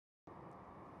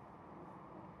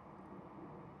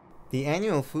The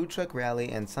annual Food Truck Rally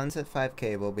and Sunset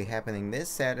 5K will be happening this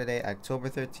Saturday, October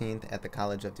 13th at the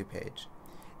College of DuPage.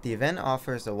 The event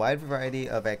offers a wide variety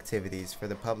of activities for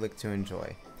the public to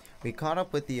enjoy. We caught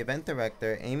up with the event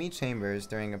director, Amy Chambers,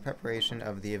 during a preparation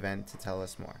of the event to tell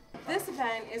us more. This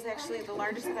event is actually the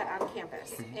largest event on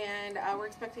campus, and we're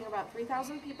expecting about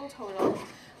 3,000 people total.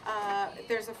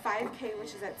 There's a 5K,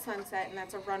 which is at Sunset, and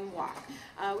that's a run walk.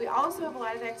 We also have a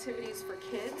lot of activities for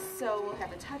kids, so we'll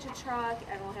have a touch-a-truck,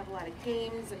 and we'll have a lot of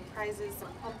games and prizes, some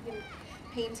pumpkin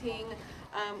painting,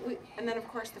 and then of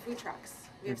course the food trucks.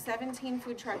 We have 17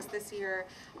 food trucks this year,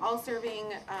 all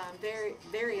serving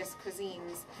various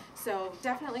cuisines, so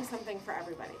definitely something for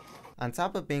everybody. On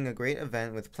top of being a great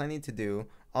event with plenty to do,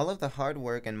 all of the hard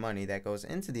work and money that goes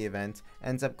into the event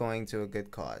ends up going to a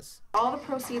good cause. All the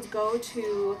proceeds go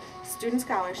to student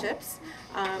scholarships.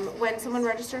 When someone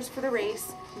registers for the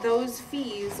race, those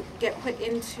fees get put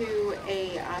into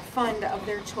a fund of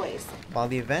their choice. While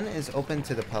the event is open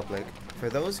to the public, for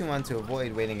those who want to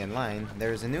avoid waiting in line,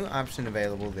 there is a new option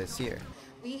available this year.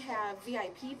 We have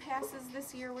VIP passes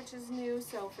this year, which is new,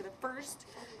 so for the first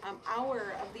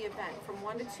hour of the event, from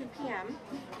 1 to 2 p.m.,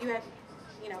 you have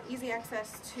easy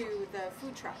access to the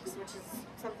food trucks, which is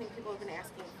something people have been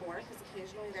asking for, because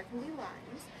occasionally there can be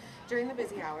lines during the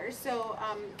busy hours. So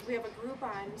we have a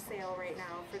Groupon sale right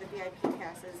now for the VIP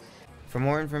passes. For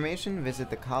more information, visit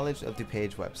the College of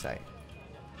DuPage website.